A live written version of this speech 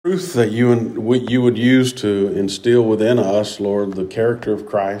Truth that you would use to instill within us, Lord, the character of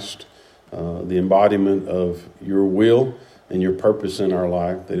Christ, the embodiment of your will and your purpose in our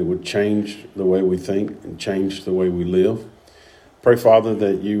life, that it would change the way we think and change the way we live. Pray, Father,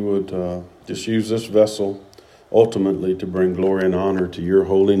 that you would just use this vessel ultimately to bring glory and honor to your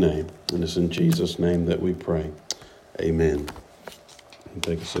holy name. And it's in Jesus' name that we pray. Amen. And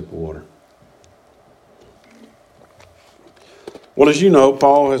take a sip of water. Well, as you know,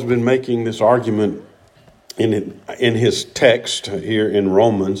 Paul has been making this argument in his text here in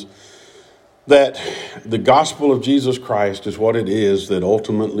Romans that the gospel of Jesus Christ is what it is that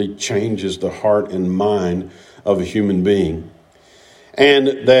ultimately changes the heart and mind of a human being. And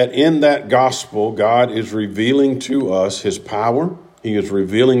that in that gospel, God is revealing to us his power, he is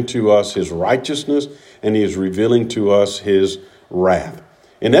revealing to us his righteousness, and he is revealing to us his wrath.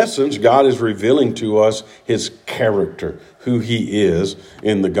 In essence, God is revealing to us his character, who he is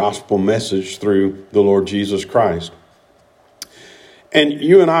in the gospel message through the Lord Jesus Christ. And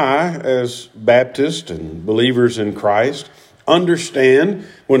you and I, as Baptists and believers in Christ, understand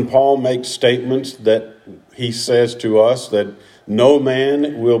when Paul makes statements that he says to us that no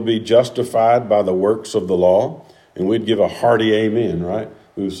man will be justified by the works of the law. And we'd give a hearty amen, right?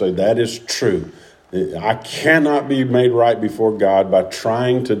 We would say that is true. I cannot be made right before God by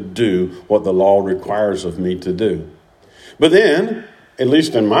trying to do what the law requires of me to do. But then, at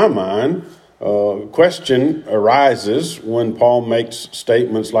least in my mind, question arises when Paul makes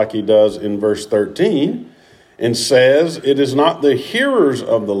statements like he does in verse 13 and says, "It is not the hearers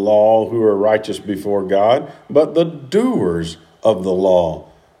of the law who are righteous before God, but the doers of the law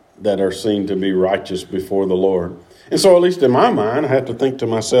that are seen to be righteous before the Lord." And so, at least in my mind, I have to think to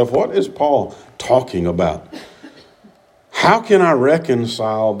myself, what is Paul talking about? How can I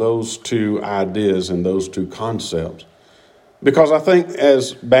reconcile those two ideas and those two concepts? Because I think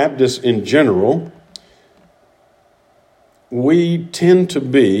as Baptists in general, we tend to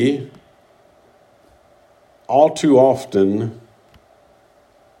be all too often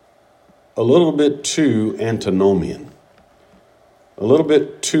a little bit too antinomian. A little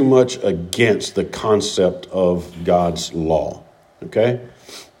bit too much against the concept of God's law, okay?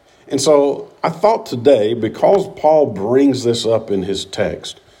 And so I thought today, because Paul brings this up in his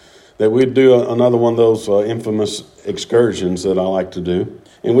text, that we'd do another one of those infamous excursions that I like to do,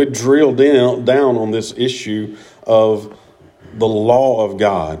 and we'd drill down on this issue of the law of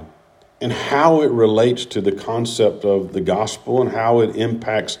God and how it relates to the concept of the gospel and how it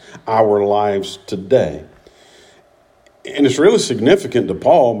impacts our lives today. And it's really significant to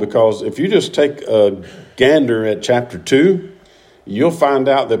Paul because if you just take a gander at chapter 2, you'll find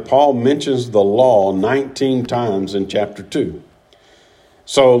out that Paul mentions the law 19 times in chapter 2.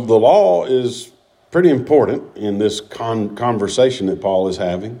 So the law is pretty important in this conversation that Paul is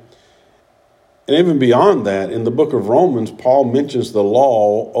having. And even beyond that, in the book of Romans, Paul mentions the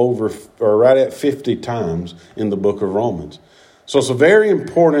law right at 50 times in the book of Romans. So it's a very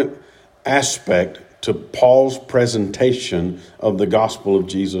important aspect to Paul's presentation of the gospel of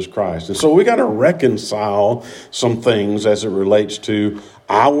Jesus Christ. And so we got to reconcile some things as it relates to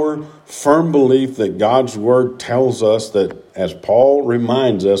our firm belief that God's word tells us that, as Paul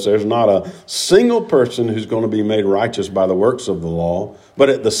reminds us, there's not a single person who's going to be made righteous by the works of the law. But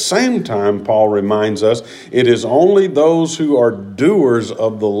at the same time, Paul reminds us it is only those who are doers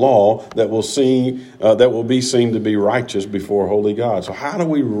of the law that will be seen to be righteous before holy God. So how do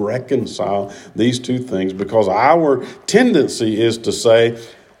we reconcile these two things? Because our tendency is to say,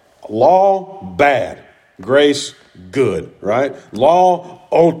 law, bad, grace, good, right? Law,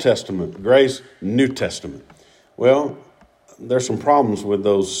 Old Testament, grace, New Testament. Well, there's some problems with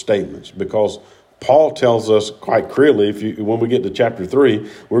those statements because Paul tells us quite clearly, when we get to chapter 3,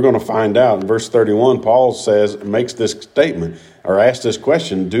 we're going to find out in verse 31, Paul makes this statement or asks this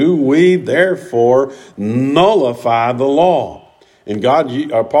question, do we therefore nullify the law? And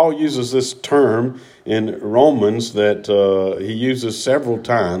Paul uses this term in Romans that he uses several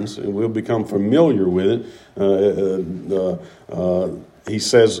times, and we'll become familiar with it. He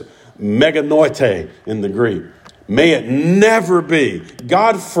says, meganoite in the Greek. May it never be.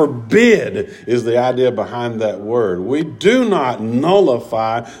 God forbid is the idea behind that word. We do not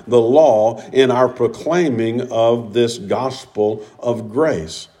nullify the law in our proclaiming of this gospel of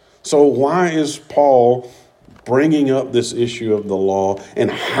grace. So why is Paul bringing up this issue of the law,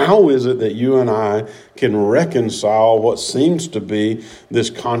 and how is it that you and I can reconcile what seems to be this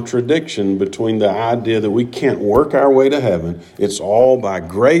contradiction between the idea that we can't work our way to heaven, it's all by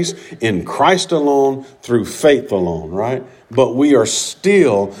grace in Christ alone, through faith alone, right? But we are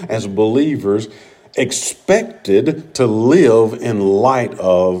still, as believers, expected to live in light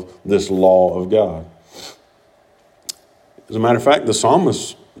of this law of God. As a matter of fact, the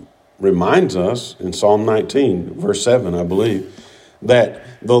psalmist reminds us in Psalm 19, verse 7, I believe, that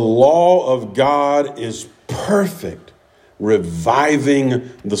the law of God is perfect, reviving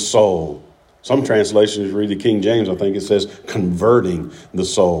the soul. Some translations read the King James, I think it says converting the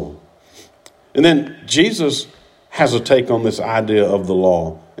soul. And then Jesus has a take on this idea of the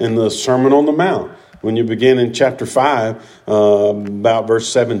law in the Sermon on the Mount. When you begin in chapter 5, about verse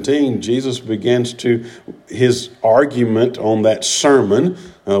 17, Jesus begins his argument on that sermon,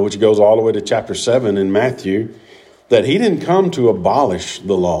 which goes all the way to chapter 7 in Matthew, that he didn't come to abolish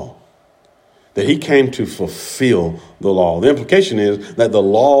the law, that he came to fulfill the law. The implication is that the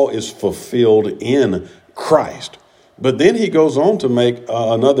law is fulfilled in Christ. But then he goes on to make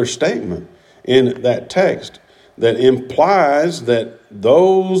another statement in that text that implies that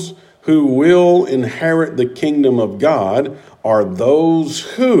those who will inherit the kingdom of God are those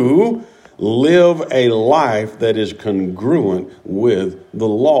who live a life that is congruent with the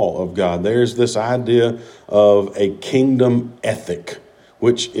law of God. There's this idea of a kingdom ethic,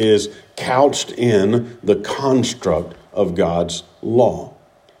 which is couched in the construct of God's law.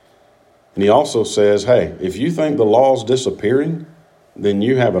 And he also says, hey, if you think the law's disappearing, then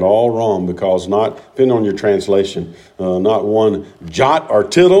you have it all wrong, because depending on your translation, not one jot or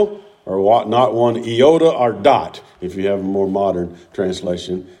tittle, or not one iota or dot, if you have a more modern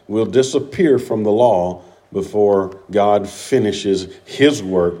translation, will disappear from the law before God finishes his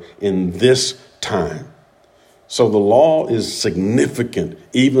work in this time. So the law is significant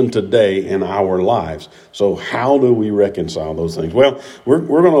even today in our lives. So how do we reconcile those things? Well, we're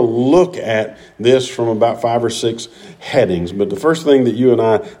going to look at this from about 5 or 6 headings. But the first thing that you and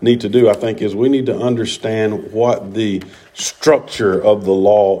I need to do, I think, is we need to understand what the structure of the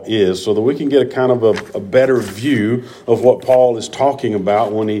law is, so that we can get a kind of a better view of what Paul is talking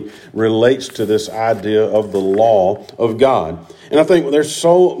about when he relates to this idea of the law of God. And I think there's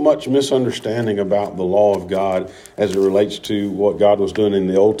so much misunderstanding about the law of God as it relates to what God was doing in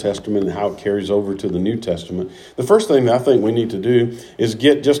the Old Testament and how it carries over to the New Testament. The first thing that I think we need to do is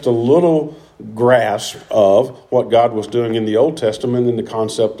get just a little grasp of what God was doing in the Old Testament and the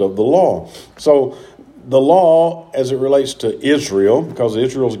concept of the law. So the law, as it relates to Israel, because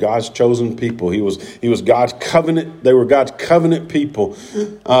Israel's God's chosen people, he was God's covenant. They were God's covenant people,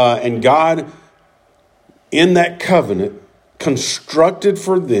 and God, in that covenant, constructed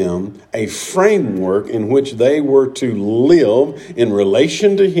for them a framework in which they were to live in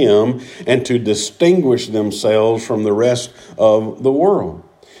relation to him and to distinguish themselves from the rest of the world.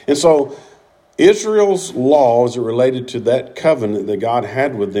 And so Israel's law, as it related to that covenant that God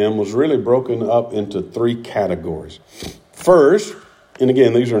had with them, was really broken up into 3 categories. First, and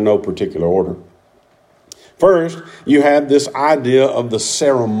again, these are in no particular order. First, you had this idea of the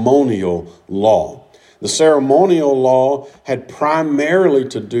ceremonial law. The ceremonial law had primarily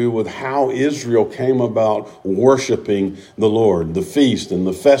to do with how Israel came about worshiping the Lord. The feast and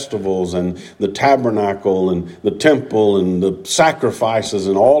the festivals and the tabernacle and the temple and the sacrifices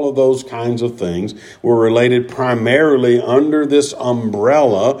and all of those kinds of things were related primarily under this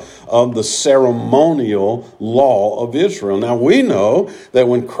umbrella of the ceremonial law of Israel. Now we know that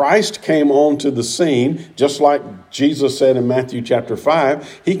when Christ came onto the scene, just like Jesus said in Matthew chapter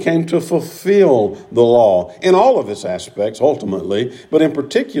 5, he came to fulfill the law in all of its aspects ultimately, but in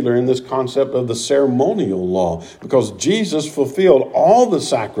particular in this concept of the ceremonial law, because Jesus fulfilled all the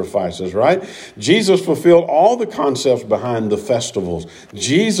sacrifices, right? Jesus fulfilled all the concepts behind the festivals.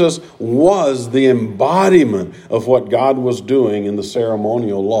 Jesus was the embodiment of what God was doing in the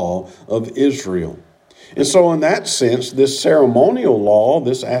ceremonial law of Israel. And so in that sense, this ceremonial law,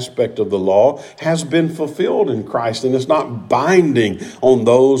 this aspect of the law, has been fulfilled in Christ, and it's not binding on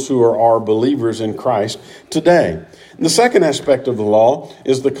those who are believers in Christ today. And the second aspect of the law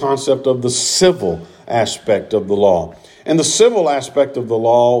is the concept of the civil aspect of the law. And the civil aspect of the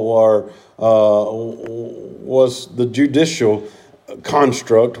law was the judicial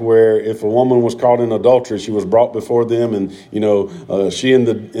construct, where if a woman was caught in adultery, she was brought before them, and she and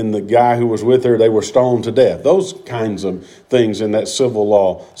the guy who was with her, they were stoned to death. Those kinds of things in that civil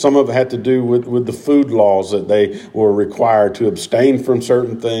law. Some of it had to do with the food laws, that they were required to abstain from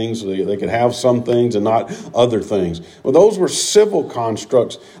certain things. They could have some things and not other things. Well, those were civil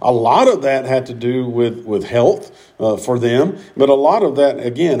constructs. A lot of that had to do with health for them, but a lot of that,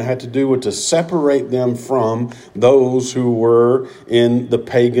 again, had to do with to separate them from those who were in the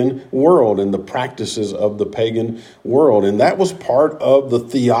pagan world and the practices of the pagan world. And that was part of the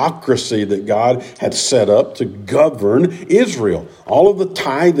theocracy that God had set up to govern Israel. All of the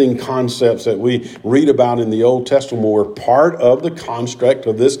tithing concepts that we read about in the Old Testament were part of the construct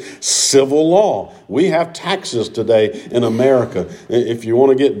of this civil law. We have taxes today in America. If you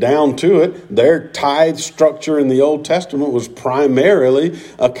want to get down to it, their tithe structure in the Old Testament was primarily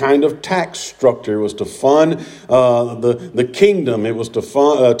a kind of tax structure. It was to fund the kingdom. It was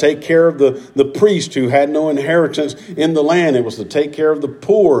to take care of the priest who had no inheritance in the land. It was to take care of the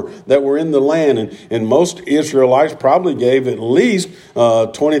poor that were in the land. And most Israelites probably gave at least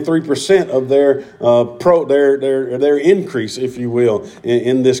 23% of their increase, if you will,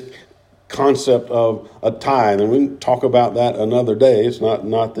 in this concept of a tithe. And we can talk about that another day. It's not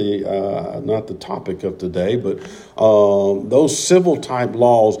the topic of today, but those civil type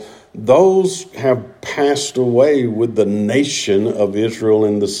laws, those have passed away with the nation of Israel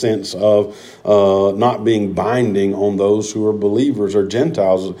in the sense of not being binding on those who are believers or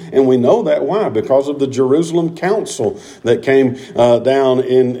Gentiles. And we know that. Why? Because of the Jerusalem Council that came down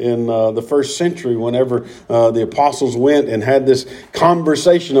in the first century whenever the apostles went and had this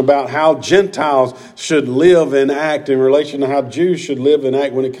conversation about how Gentiles should live and act in relation to how Jews should live and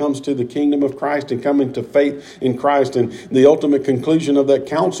act when it comes to the kingdom of Christ and coming to faith in Christ. And the ultimate conclusion of that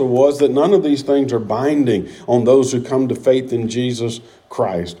council was that none of these things are binding on those who come to faith in Jesus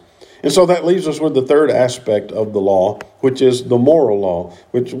Christ. And so that leaves us with the third aspect of the law, which is the moral law,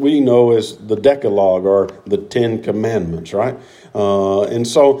 which we know as the Decalogue or the Ten Commandments, right? And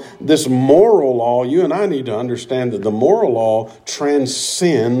so this moral law, you and I need to understand that the moral law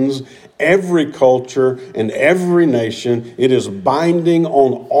transcends every culture and every nation. It is binding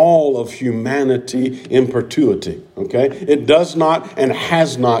on all of humanity in perpetuity. Okay? It does not and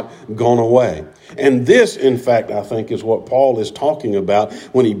has not gone away. And this, in fact, I think is what Paul is talking about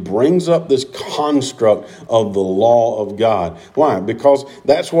when he brings up this construct of the law of God. Why? Because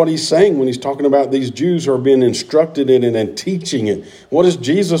that's what he's saying when he's talking about these Jews who are being instructed in it and teaching it. What does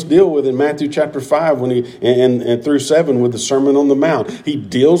Jesus deal with in Matthew chapter 5 when he and through 7 with the Sermon on the Mount? He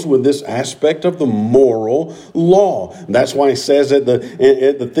deals with this aspect of the moral law. That's why he says at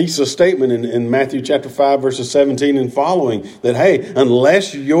the thesis statement in Matthew chapter 5 verses 17 and following that, hey,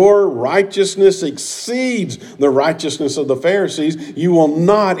 unless your righteousness exceeds the righteousness of the Pharisees, you will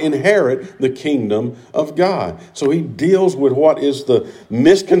not inherit the kingdom of God. So he deals with what is the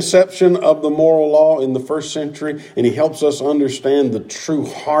misconception of the moral law in the first century, and he helps us understand the true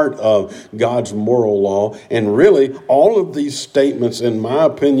heart of God's moral law. And really, all of these statements, in my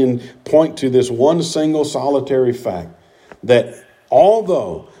opinion, point to this one single solitary fact, that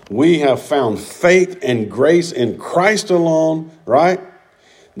although we have found faith and grace in Christ alone, right?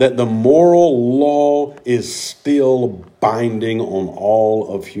 That the moral law is still binding on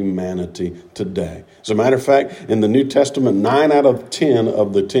all of humanity today. As a matter of fact, in the New Testament, 9 out of 10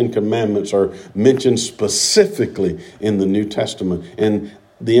 of the 10 commandments are mentioned specifically in the New Testament. And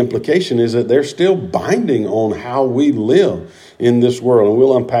the implication is that they're still binding on how we live in this world. And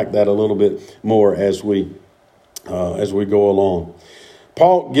we'll unpack that a little bit more as we go along.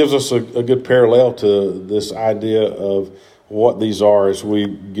 Paul gives us a good parallel to this idea of what these are as we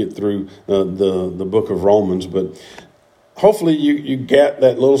get through the book of Romans. But hopefully you get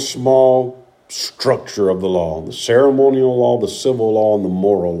that little small structure of the law, the ceremonial law, the civil law, and the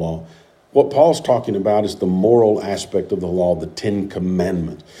moral law. What Paul's talking about is the moral aspect of the law, the 10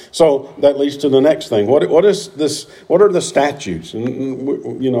 commandments. So that leads to the next thing. What is this? What are the statutes? And I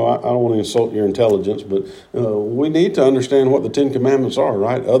don't want to insult your intelligence, but we need to understand what the 10 commandments are,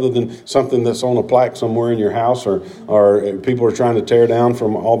 right? Other than something that's on a plaque somewhere in your house or people are trying to tear down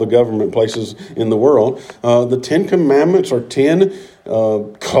from all the government places in the world. The 10 commandments are 10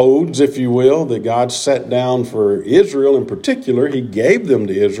 codes, if you will, that God set down for Israel in particular. He gave them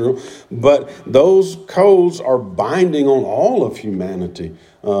to Israel, but those codes are binding on all of humanity.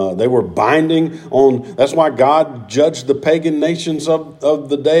 They were binding on, that's why God judged the pagan nations of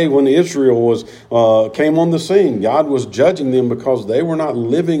the day when Israel came on the scene. God was judging them because they were not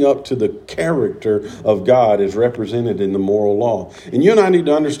living up to the character of God as represented in the moral law. And you and I need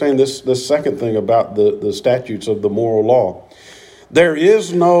to understand this second thing about the statutes of the moral law. There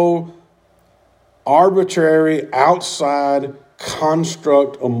is no arbitrary outside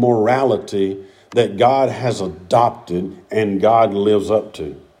construct of morality that God has adopted and God lives up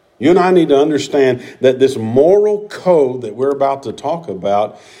to. You and I need to understand that this moral code that we're about to talk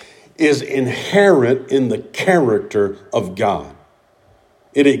about is inherent in the character of God.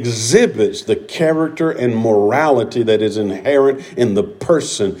 It exhibits the character and morality that is inherent in the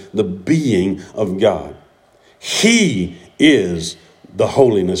person, the being of God. He is the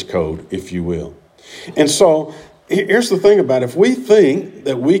holiness code, if you will. And so here's the thing about it. If we think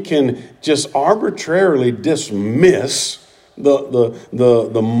that we can just arbitrarily dismiss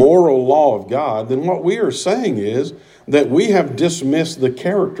the moral law of God, then what we are saying is that we have dismissed the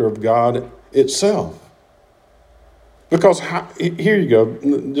character of God itself. Because here you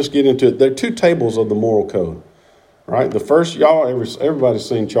go, just get into it. There are two tables of the moral code, right? The first, everybody's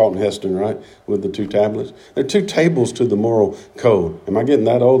seen Charlton Heston, right, with the two tablets. There are two tables to the moral code. Am I getting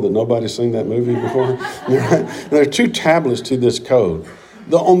that old that nobody's seen that movie before? Right? There are two tablets to this code.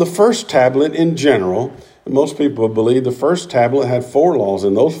 On the first tablet, in general, most people believe the first tablet had 4 laws,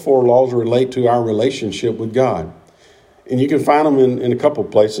 and those 4 laws relate to our relationship with God. And you can find them in a couple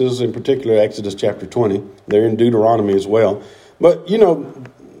of places, in particular Exodus chapter 20. They're in Deuteronomy as well. But,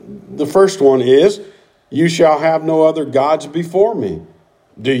 the first one is, you shall have no other gods before me.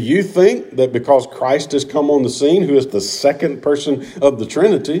 Do you think that because Christ has come on the scene, who is the second person of the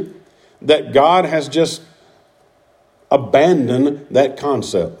Trinity, that God has just abandoned that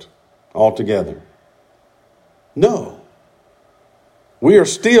concept altogether? No. We are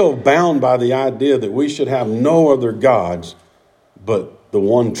still bound by the idea that we should have no other gods, but the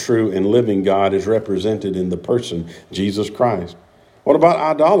one true and living God is represented in the person, Jesus Christ. What about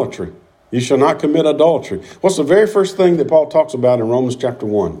idolatry? You shall not commit adultery. What's the very first thing that Paul talks about in Romans chapter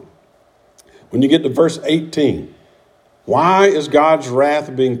 1? When you get to verse 18, why is God's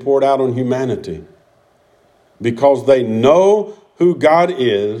wrath being poured out on humanity? Because they know who God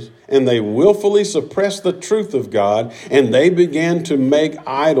is, and they willfully suppress the truth of God, and they began to make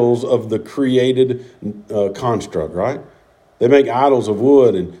idols of the created construct, right? They make idols of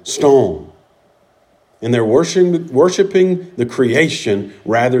wood and stone. And they're worshiping the creation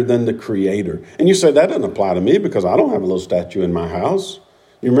rather than the creator. And you say, that doesn't apply to me because I don't have a little statue in my house.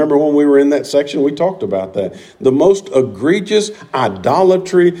 You remember when we were in that section, we talked about that. The most egregious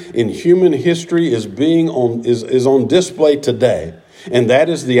idolatry in human history is on display today. And that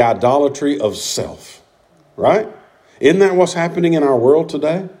is the idolatry of self, right? Isn't that what's happening in our world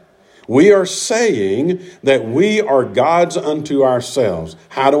today? We are saying that we are gods unto ourselves.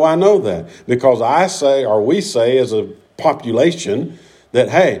 How do I know that? Because we say as a population that,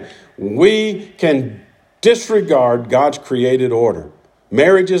 hey, we can disregard God's created order.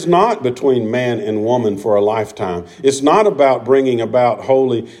 Marriage is not between man and woman for a lifetime. It's not about bringing about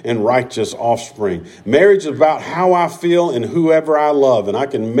holy and righteous offspring. Marriage is about how I feel and whoever I love. And I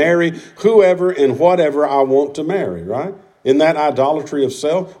can marry whoever and whatever I want to marry, right? In that idolatry of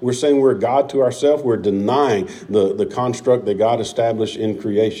self, we're saying we're God to ourselves. We're denying the construct that God established in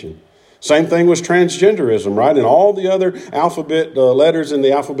creation. Same thing with transgenderism, right? And all the other alphabet letters in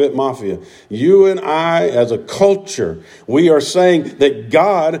the alphabet mafia. You and I, as a culture, we are saying that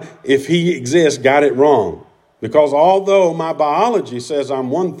God, if he exists, got it wrong. Because although my biology says I'm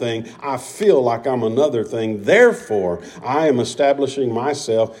one thing, I feel like I'm another thing. Therefore, I am establishing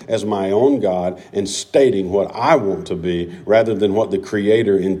myself as my own God and stating what I want to be rather than what the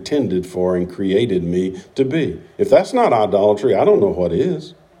Creator intended for and created me to be. If that's not idolatry, I don't know what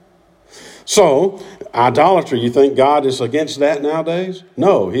is. So, idolatry, you think God is against that nowadays?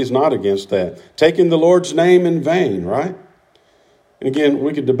 No, he's not against that. Taking the Lord's name in vain, right? And again,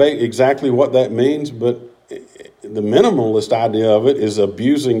 we could debate exactly what that means, but the minimalist idea of it is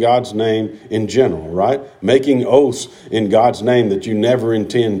abusing God's name in general, right? Making oaths in God's name that you never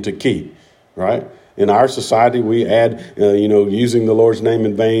intend to keep, right? In our society, we add, using the Lord's name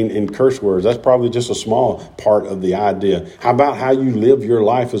in vain in curse words. That's probably just a small part of the idea. How about how you live your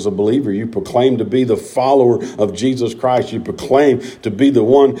life as a believer? You proclaim to be the follower of Jesus Christ. You proclaim to be the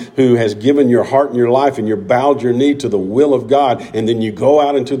one who has given your heart and your life, and you bowed your knee to the will of God. And then you go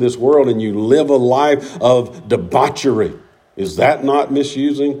out into this world and you live a life of debauchery. Is that not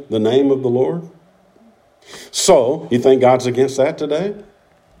misusing the name of the Lord? So, you think God's against that today?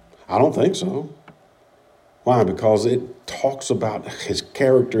 I don't think so. Why? Because it talks about his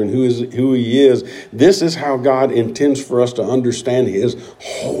character and who he is. This is how God intends for us to understand his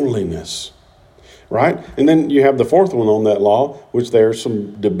holiness, right? And then you have the fourth one on that law, which there's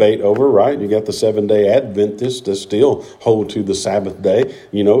some debate over, right? You got the 7-day Adventists that still hold to the Sabbath day.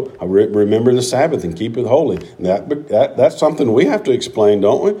 Remember the Sabbath and keep it holy. That's something we have to explain,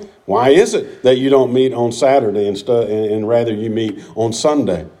 don't we? Why is it that you don't meet on Saturday and rather you meet on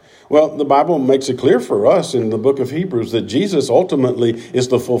Sunday? Well, the Bible makes it clear for us in the book of Hebrews that Jesus ultimately is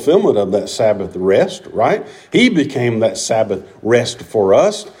the fulfillment of that Sabbath rest, right? He became that Sabbath rest for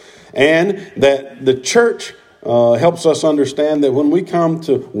us, and that the church helps us understand that when we come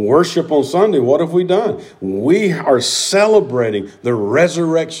to worship on Sunday, what have we done? We are celebrating the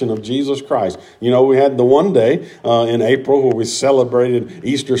resurrection of Jesus Christ. You know, we had the one day in April where we celebrated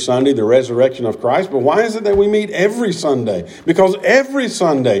Easter Sunday, the resurrection of Christ. But why is it that we meet every Sunday? Because every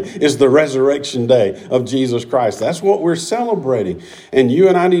Sunday is the resurrection day of Jesus Christ. That's what we're celebrating. And you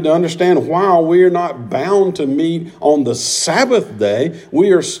and I need to understand, while we are not bound to meet on the Sabbath day,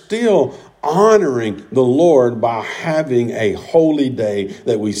 we are still honoring the Lord by having a holy day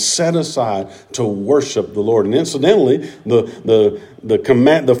that we set aside to worship the Lord. And incidentally,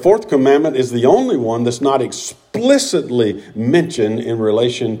 the fourth commandment is the only one that's not explicitly mentioned in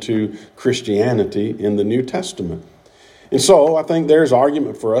relation to Christianity in the New Testament. And so I think there's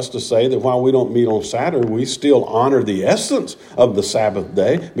argument for us to say that while we don't meet on Saturday, we still honor the essence of the Sabbath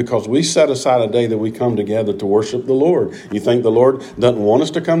day, because we set aside a day that we come together to worship the Lord. You think the Lord doesn't want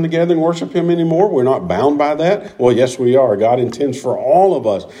us to come together and worship Him anymore? We're not bound by that? Well, yes, we are. God intends for all of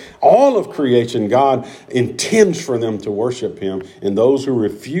us, all of creation, God intends for them to worship Him. And those who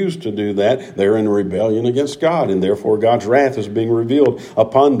refuse to do that, they're in rebellion against God, and therefore God's wrath is being revealed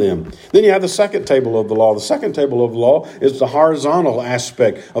upon them. Then you have the second table of the law. The second table of the law is the horizontal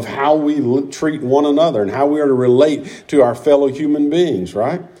aspect of how we treat one another and how we are to relate to our fellow human beings,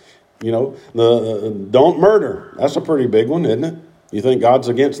 right? You know, don't murder. That's a pretty big one, isn't it? You think God's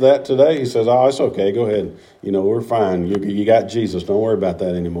against that today? He says, oh, it's okay. Go ahead. You know, we're fine. You got Jesus. Don't worry about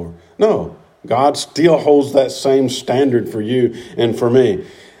that anymore. No, God still holds that same standard for you and for me.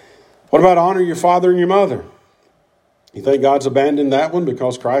 What about honor your father and your mother? You think God's abandoned that one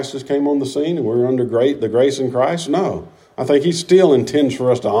because Christ just came on the scene and we're under the grace in Christ? No. I think He still intends for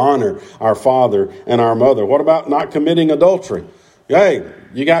us to honor our father and our mother. What about not committing adultery? Hey,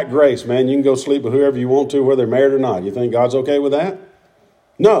 you got grace, man. You can go sleep with whoever you want to, whether they're married or not. You think God's okay with that?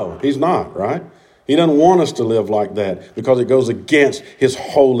 No, He's not, right? He doesn't want us to live like that because it goes against His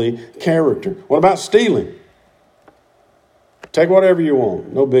holy character. What about stealing? Take whatever you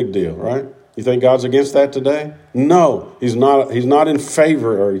want. No big deal, right? You think God's against that today? No, He's not. He's not in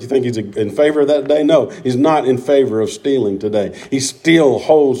favor. Or you think He's in favor of that day? No, He's not in favor of stealing today. He still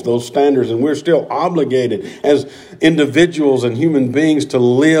holds those standards, and we're still obligated as individuals and human beings to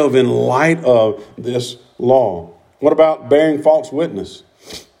live in light of this law. What about bearing false witness?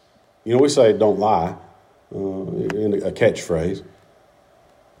 You know, we say don't lie, in a catchphrase.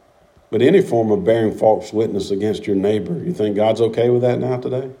 But any form of bearing false witness against your neighbor, you think God's okay with that now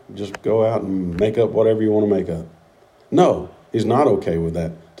today? Just go out and make up whatever you want to make up. No, He's not okay with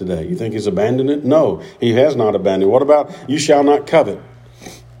that today. You think He's abandoned it? No, He has not abandoned it. What about you shall not covet?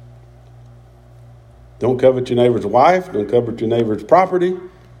 Don't covet your neighbor's wife. Don't covet your neighbor's property.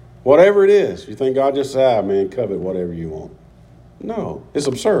 Whatever it is. You think God just said, man, covet whatever you want. No, it's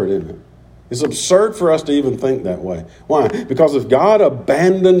absurd, isn't it? It's absurd for us to even think that way. Why? Because if God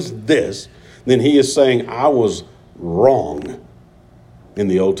abandons this, then He is saying, I was wrong in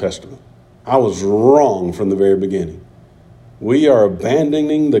the Old Testament. I was wrong from the very beginning. We are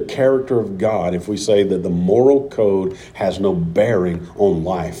abandoning the character of God if we say that the moral code has no bearing on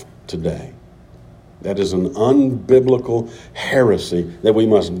life today. That is an unbiblical heresy that we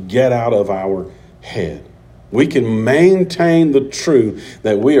must get out of our head. We can maintain the truth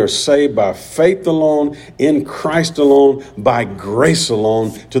that we are saved by faith alone, in Christ alone, by grace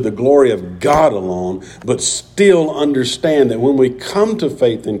alone, to the glory of God alone, but still understand that when we come to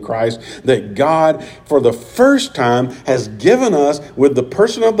faith in Christ, that God, for the first time, has given us, with the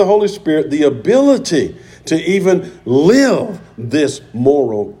person of the Holy Spirit, the ability to even live this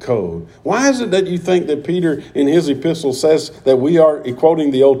moral code. Why is it that you think that Peter in his epistle says that we are, quoting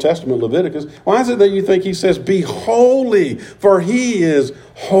the Old Testament Leviticus, why is it that you think he says, be holy, for He is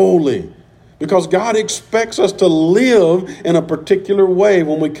holy? Because God expects us to live in a particular way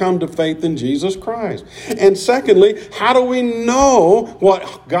when we come to faith in Jesus Christ. And secondly, how do we know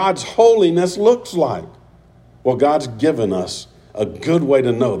what God's holiness looks like? Well, God's given us a good way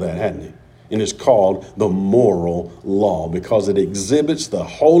to know that, hasn't He? And it's called the moral law because it exhibits the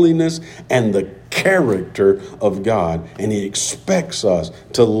holiness and the character of God. And He expects us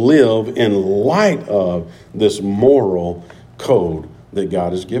to live in light of this moral code that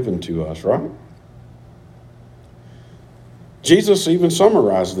God has given to us, right? Jesus even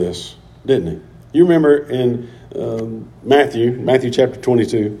summarized this, didn't He? You remember in Matthew chapter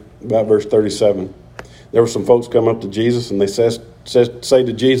 22, about verse 37, there were some folks come up to Jesus and they say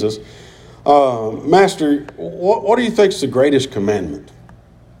to Jesus, Master, what do you think is the greatest commandment?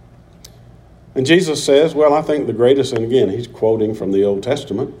 And Jesus says, well, I think the greatest, and again, He's quoting from the Old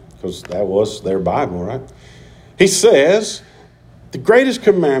Testament because that was their Bible, right? He says, The greatest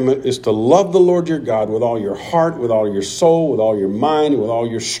commandment is to love the Lord your God with all your heart, with all your soul, with all your mind, with all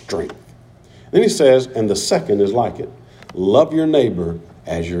your strength. Then he says, and the second is like it. Love your neighbor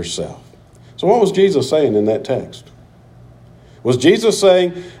as yourself. So what was Jesus saying in that text? Was Jesus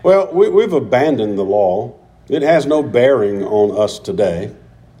saying, well, we've abandoned the law. It has no bearing on us today.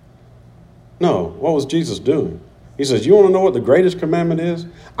 No, what was Jesus doing? He says, you want to know what the greatest commandment is?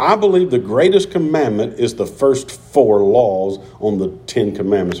 I believe the greatest commandment is the first 4 laws on the 10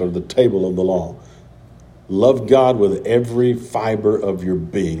 commandments, or the table of the law. Love God with every fiber of your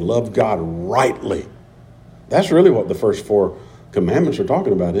being. Love God rightly. That's really what the first 4 commandments are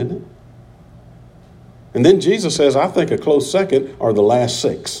talking about, isn't it? And then Jesus says, I think a close second are the last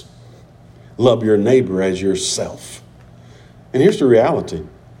 6. Love your neighbor as yourself. And here's the reality.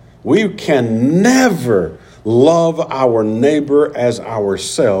 We can never love our neighbor as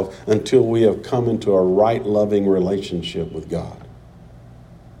ourselves until we have come into a right, loving relationship with God.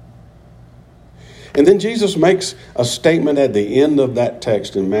 And then Jesus makes a statement at the end of that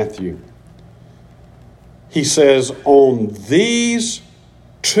text in Matthew. He says, on these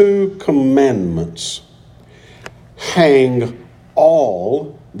 2 commandments hang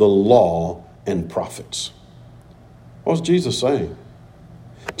all the law and prophets. What's Jesus saying?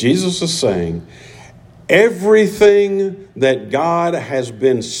 Jesus is saying, everything that God has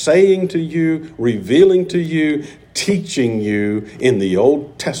been saying to you, revealing to you, teaching you in the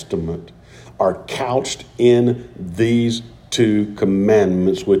Old Testament are couched in these 2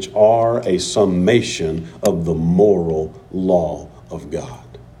 commandments, which are a summation of the moral law of God.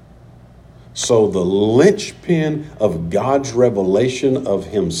 So the linchpin of God's revelation of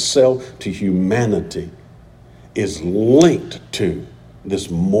himself to humanity is linked to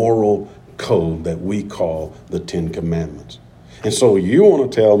this moral code that we call the 10 Commandments. And so you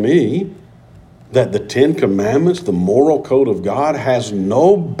want to tell me that the 10 Commandments, the moral code of God, has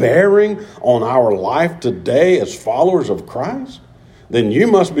no bearing on our life today as followers of Christ? Then you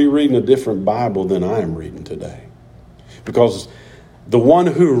must be reading a different Bible than I am reading today. Because the one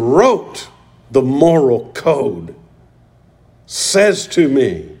who wrote the moral code says to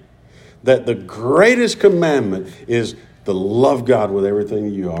me that the greatest commandment is to love God with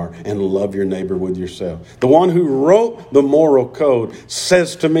everything you are and love your neighbor with yourself. The one who wrote the moral code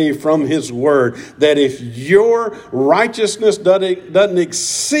says to me from his word that if your righteousness doesn't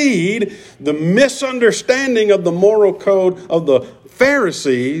exceed the misunderstanding of the moral code of the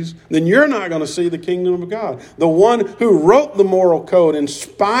Pharisees, then you're not going to see the kingdom of God. The one who wrote the moral code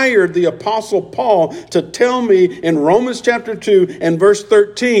inspired the Apostle Paul to tell me in Romans chapter 2 and verse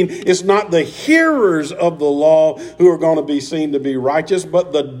 13, it's not the hearers of the law who are going to be seen to be righteous,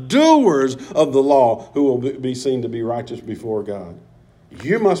 but the doers of the law who will be seen to be righteous before God.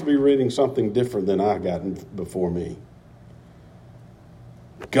 You must be reading something different than I got before me.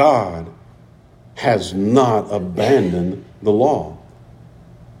 God has not abandoned the law.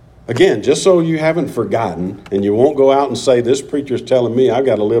 Again, just so you haven't forgotten and you won't go out and say, this preacher's telling me I've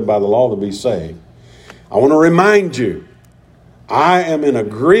got to live by the law to be saved. I want to remind you, I am in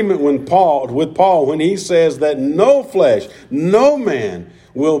agreement with Paul when he says that no flesh, no man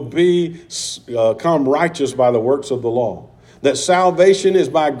will become righteous by the works of the law. That salvation is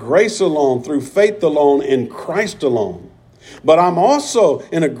by grace alone, through faith alone, in Christ alone. But I'm also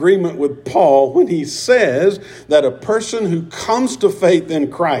in agreement with Paul when he says that a person who comes to faith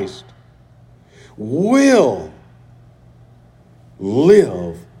in Christ will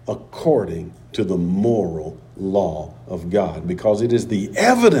live according to the moral law of God, because it is the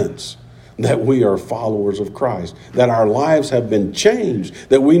evidence that we are followers of Christ, that our lives have been changed,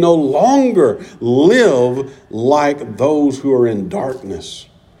 that we no longer live like those who are in darkness.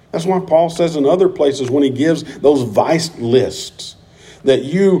 That's why Paul says in other places when he gives those vice lists that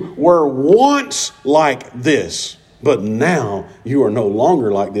you were once like this, but now you are no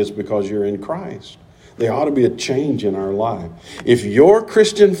longer like this because you're in Christ. There ought to be a change in our life. If your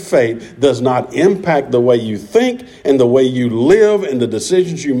Christian faith does not impact the way you think and the way you live and the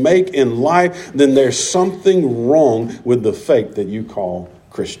decisions you make in life, then there's something wrong with the faith that you call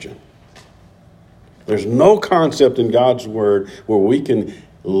Christian. There's no concept in God's word where we can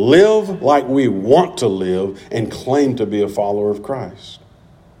live like we want to live and claim to be a follower of Christ.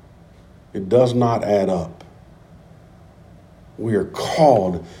 It does not add up. We are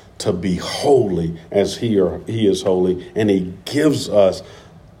called to be holy as he is holy, and he gives us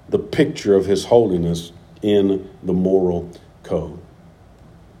the picture of his holiness in the moral code.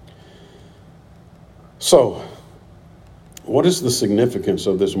 So, what is the significance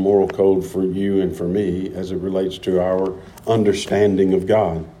of this moral code for you and for me as it relates to our understanding of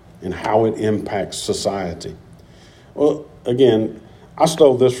God and how it impacts society? Well, again, I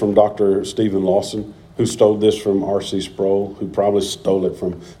stole this from Dr. Stephen Lawson, who stole this from R.C. Sproul, who probably stole it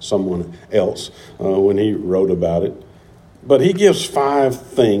from someone else when he wrote about it. But he gives 5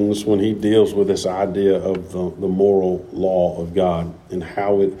 things when he deals with this idea of the moral law of God and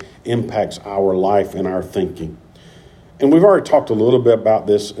how it impacts our life and our thinking. And we've already talked a little bit about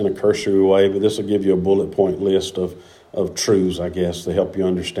this in a cursory way, but this will give you a bullet point list of truths, I guess, to help you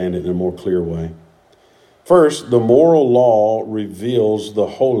understand it in a more clear way. First, the moral law reveals the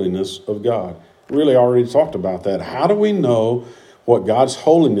holiness of God. We really already talked about that. How do we know what God's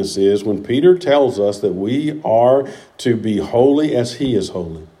holiness is when Peter tells us that we are to be holy as he is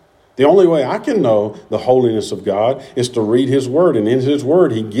holy? The only way I can know the holiness of God is to read his word. And in his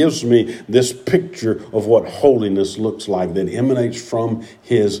word, he gives me this picture of what holiness looks like that emanates from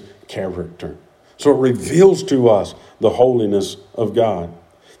his character. So it reveals to us the holiness of God.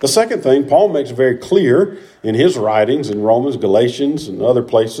 The second thing, Paul makes very clear in his writings in Romans, Galatians, and other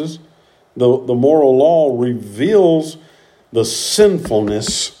places, the moral law reveals the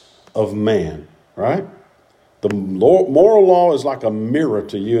sinfulness of man, right? The moral law is like a mirror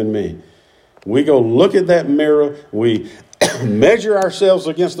to you and me. We go look at that mirror, we measure ourselves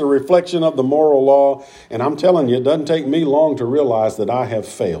against the reflection of the moral law, and I'm telling you, it doesn't take me long to realize that I have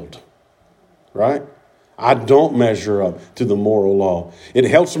failed, right? I don't measure up to the moral law. It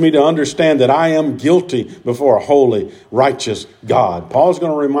helps me to understand that I am guilty before a holy, righteous God. Paul's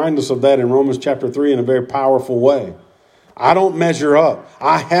going to remind us of that in Romans chapter 3 in a very powerful way. I don't measure up.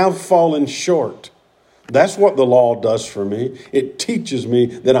 I have fallen short. That's what the law does for me. It teaches me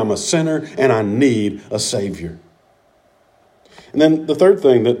that I'm a sinner and I need a Savior. And then the third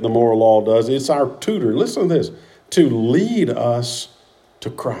thing that the moral law does, it's our tutor. Listen to this. To lead us to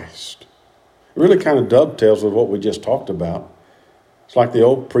Christ. It really kind of dovetails with what we just talked about. It's like the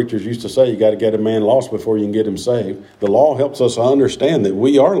old preachers used to say, you got to get a man lost before you can get him saved. The law helps us understand that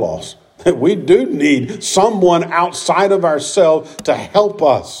we are lost, that we do need someone outside of ourselves to help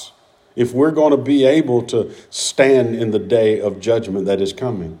us if we're going to be able to stand in the day of judgment that is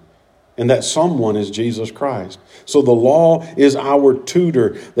coming. And that someone is Jesus Christ. So the law is our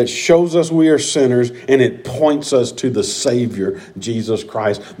tutor that shows us we are sinners, and it points us to the Savior, Jesus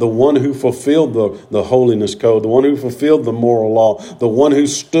Christ, the one who fulfilled the holiness code, the one who fulfilled the moral law, the one who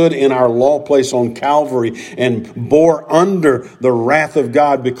stood in our law place on Calvary and bore under the wrath of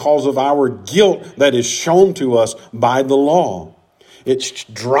God because of our guilt that is shown to us by the law. It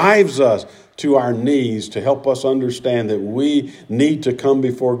drives us to our knees to help us understand that we need to come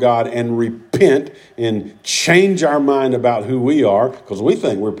before God and repent and change our mind about who we are, because we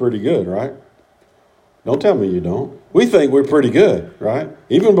think we're pretty good, right? Don't tell me you don't. We think we're pretty good, right?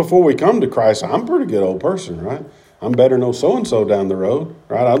 Even before we come to Christ, I'm a pretty good old person, right? I'm better than so-and-so down the road,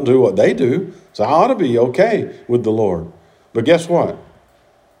 right? I'll do what they do, so I ought to be okay with the Lord. But guess what?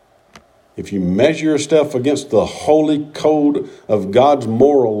 If you measure yourself against the holy code of God's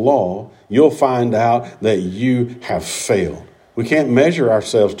moral law, you'll find out that you have failed. We can't measure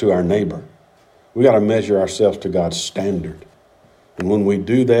ourselves to our neighbor. We got to measure ourselves to God's standard. And when we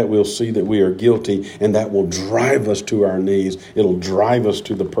do that, we'll see that we are guilty, and that will drive us to our knees. It'll drive us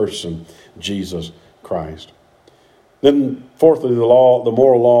to the person, Jesus Christ. Then, fourthly, the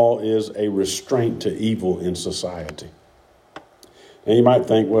moral law is a restraint to evil in society. And you might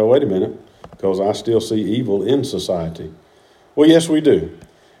think, well, wait a minute, because I still see evil in society. Well, yes, we do.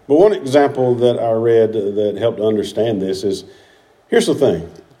 But one example that I read that helped understand this is, here's the thing.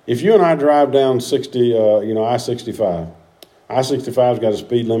 If you and I drive down I-65, I-65's got a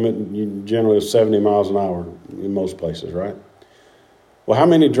speed limit generally of 70 miles an hour in most places, right? Well, how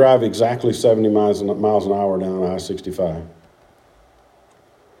many drive exactly 70 miles an hour down I-65?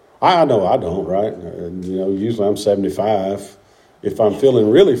 I know I don't, right? Usually I'm 75. If I'm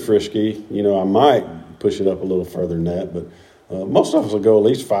feeling really frisky, I might push it up a little further than that. But most of us will go at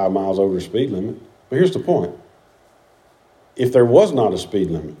least 5 miles over the speed limit. But here's the point. If there was not a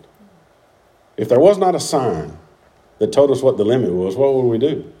speed limit, if there was not a sign that told us what the limit was, what would we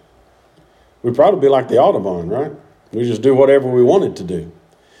do? We'd probably be like the Autobahn, right? We just do whatever we wanted to do.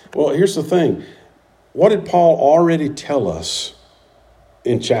 Well, here's the thing. What did Paul already tell us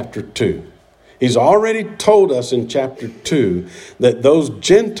in chapter 2? He's already told us in chapter 2 that those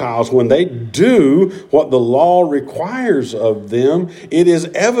Gentiles, when they do what the law requires of them, it is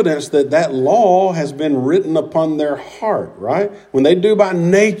evidence that that law has been written upon their heart, right? When they do by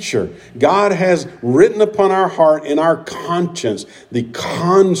nature, God has written upon our heart and our conscience the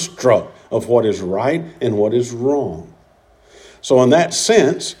construct of what is right and what is wrong. So in that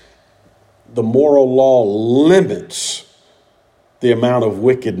sense, the moral law limits the amount of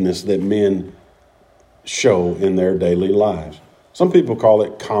wickedness that men show in their daily lives. Some people call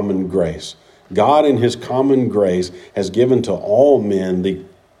it common grace. God in his common grace has given to all men the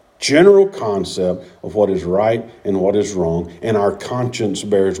general concept of what is right and what is wrong, and our conscience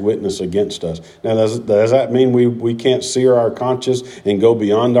bears witness against us. Now, does that mean we can't sear our conscience and go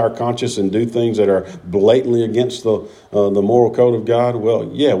beyond our conscience and do things that are blatantly against the moral code of God? Well,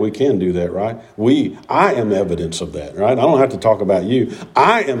 yeah, we can do that, right? I am evidence of that, right? I don't have to talk about you.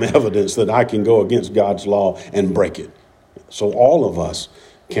 I am evidence that I can go against God's law and break it. So all of us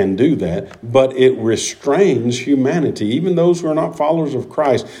can do that, but it restrains humanity, even those who are not followers of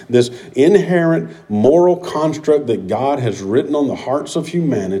Christ. This inherent moral construct that God has written on the hearts of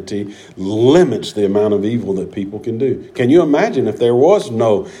humanity limits the amount of evil that people can do. Can you imagine if there was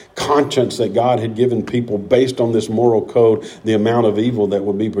no conscience that God had given people based on this moral code, the amount of evil that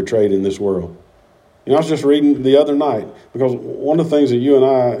would be portrayed in this world? You know, I was just reading the other night, because one of the things that you and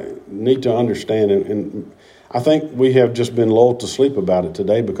I need to understand, and I think we have just been lulled to sleep about it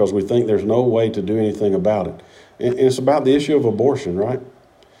today because we think there's no way to do anything about it. And it's about the issue of abortion, right?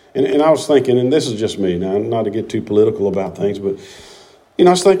 And I was thinking, and this is just me now, not to get too political about things, but, you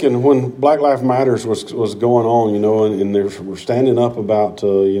know, I was thinking when Black Lives Matters was going on, you know, and they were standing up about,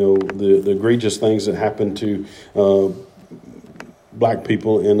 you know, the egregious things that happened to black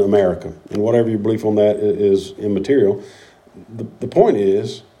people in America. And whatever your belief on that is immaterial. The point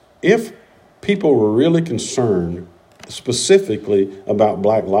is, if people were really concerned specifically about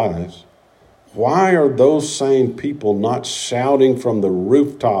black lives, why are those same people not shouting from the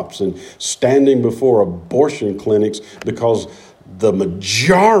rooftops and standing before abortion clinics? Because the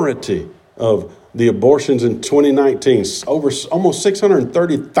majority of the abortions in 2019, over almost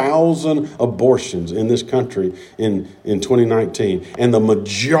 630,000 abortions in this country in 2019, and the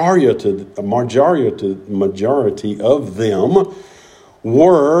majority of them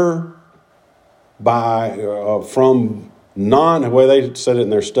were from the way they said it in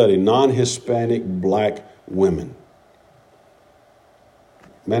their study, non-Hispanic black women.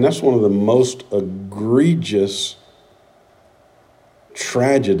 Man, that's one of the most egregious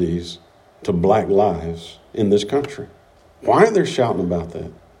tragedies to black lives in this country. Why aren't they shouting about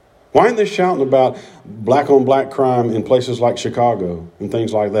that? Why aren't they shouting about black on black crime in places like Chicago and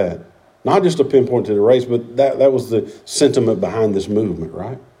things like that? Not just a pinpoint to the race, but that was the sentiment behind this movement,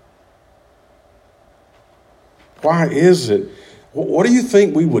 right? Why is it? What do you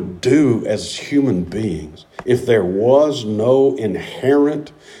think we would do as human beings if there was no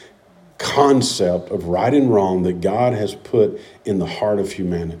inherent concept of right and wrong that God has put in the heart of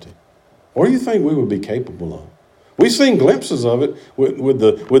humanity? What do you think we would be capable of? We've seen glimpses of it with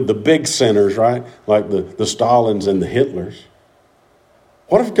the big sinners, right? Like the Stalins and the Hitlers.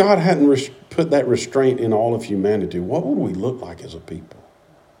 What if God hadn't put that restraint in all of humanity? What would we look like as a people?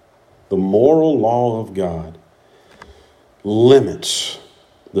 The moral law of God limits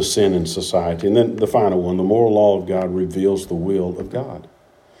the sin in society. And then the final one, the moral law of God reveals the will of God.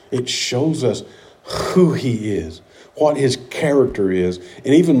 It shows us who he is, what his character is,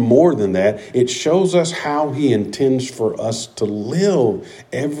 and even more than that, it shows us how he intends for us to live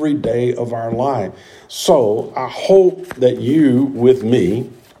every day of our life. So I hope that you, with me,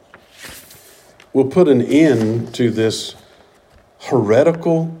 will put an end to this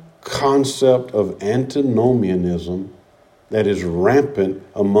heretical concept of antinomianism that is rampant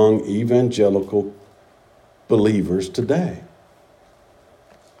among evangelical believers today.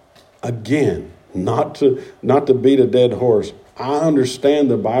 Again, not to beat a dead horse, I understand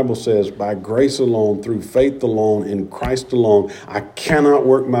the Bible says by grace alone, through faith alone, in Christ alone, I cannot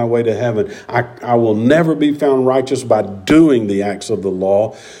work my way to heaven. I will never be found righteous by doing the acts of the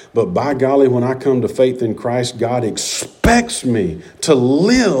law. But by golly, when I come to faith in Christ, God expects me to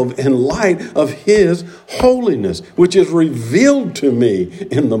live in light of his holiness, which is revealed to me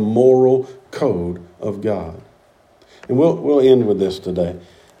in the moral code of God. And we'll end with this today.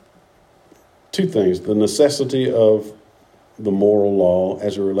 Two things: the necessity of the moral law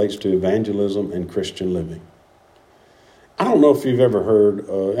as it relates to evangelism and Christian living. I don't know if you've ever heard,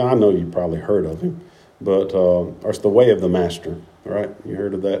 I know you've probably heard of him, but it's the Way of the Master, right? You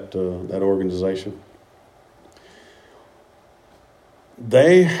heard of that organization?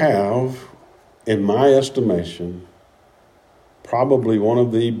 They have, in my estimation, probably one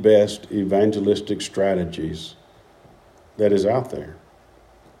of the best evangelistic strategies that is out there.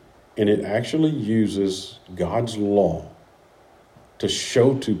 And it actually uses God's law to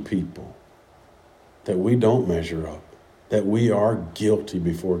show to people that we don't measure up, that we are guilty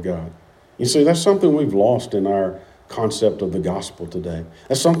before God. You see, that's something we've lost in our concept of the gospel today.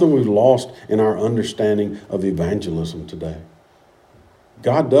 That's something we've lost in our understanding of evangelism today.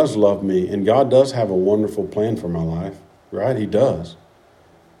 God does love me, and God does have a wonderful plan for my life, right? He does.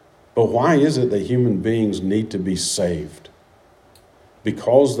 But why is it that human beings need to be saved?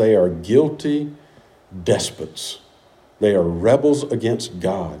 Because they are guilty despots. They are rebels against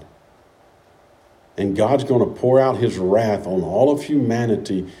God. And God's going to pour out his wrath on all of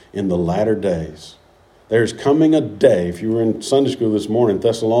humanity in the latter days. There's coming a day, if you were in Sunday school this morning,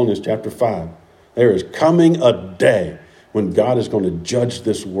 Thessalonians chapter 5, there is coming a day when God is going to judge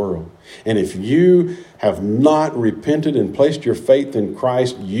this world. And if you have not repented and placed your faith in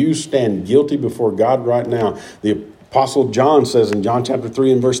Christ, you stand guilty before God right now. The Apostle John says in John chapter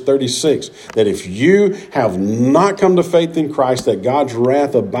 3 and verse 36 that if you have not come to faith in Christ, that God's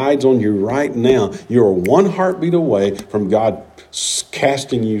wrath abides on you right now. You are one heartbeat away from God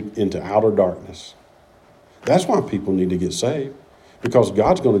casting you into outer darkness. That's why people need to get saved. Because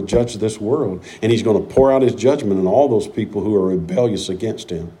God's going to judge this world, and he's going to pour out his judgment on all those people who are rebellious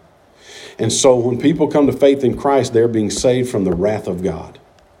against him. And so when people come to faith in Christ, they're being saved from the wrath of God.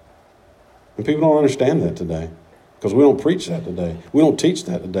 And people don't understand that today, because we don't preach that today. We don't teach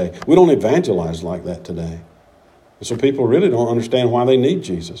that today. We don't evangelize like that today. And so people really don't understand why they need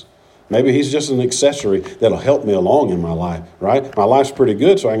Jesus. Maybe he's just an accessory that'll help me along in my life, right? My life's pretty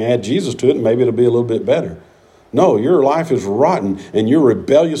good, so I can add Jesus to it, and maybe it'll be a little bit better. No, your life is rotten and you're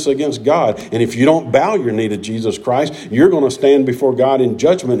rebellious against God. And if you don't bow your knee to Jesus Christ, you're going to stand before God in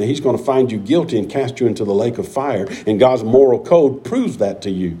judgment, and he's going to find you guilty and cast you into the lake of fire. And God's moral code proves that to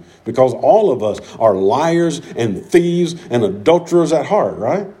you, because all of us are liars and thieves and adulterers at heart,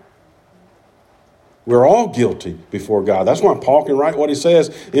 right? We're all guilty before God. That's why Paul can write what he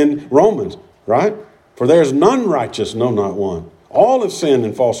says in Romans, right? For there is none righteous, no, not one. All have sinned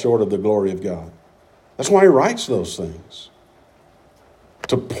and fall short of the glory of God. That's why he writes those things,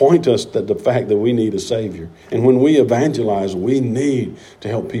 to point us to the fact that we need a Savior. And when we evangelize, we need to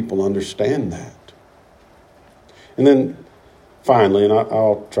help people understand that. And then finally, and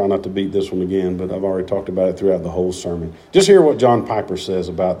I'll try not to beat this one again, but I've already talked about it throughout the whole sermon. Just hear what John Piper says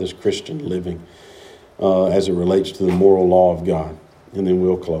about this Christian living as it relates to the moral law of God. And then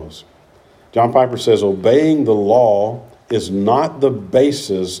we'll close. John Piper says, obeying the law is not the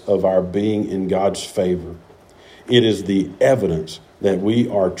basis of our being in God's favor. It is the evidence that we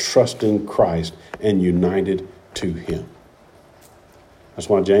are trusting Christ and united to him. That's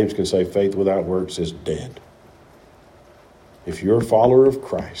why James can say faith without works is dead. If you're a follower of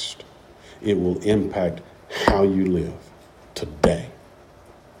Christ, it will impact how you live today.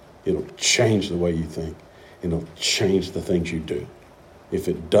 It'll change the way you think. It'll change the things you do. If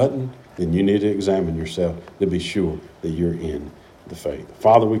it doesn't, then you need to examine yourself to be sure that you're in the faith.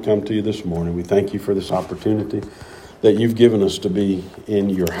 Father, we come to you this morning. We thank you for this opportunity that you've given us to be in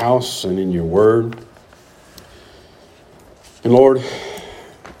your house and in your word. And Lord,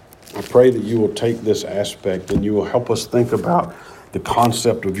 I pray that you will take this aspect and you will help us think about the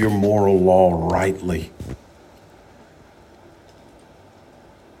concept of your moral law rightly.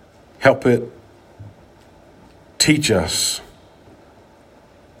 Help it teach us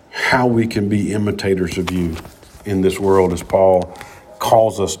how we can be imitators of you in this world, as Paul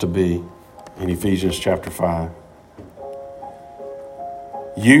calls us to be in Ephesians chapter 5.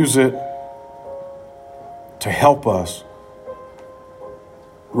 Use it to help us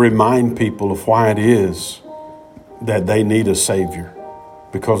remind people of why it is that they need a Savior,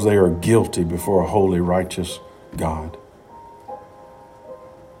 because they are guilty before a holy, righteous God.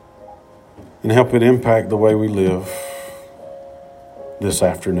 And help it impact the way we live this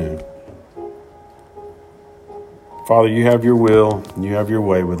afternoon. Father, you have your will and you have your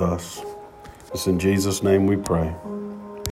way with us. It's in Jesus' name we pray.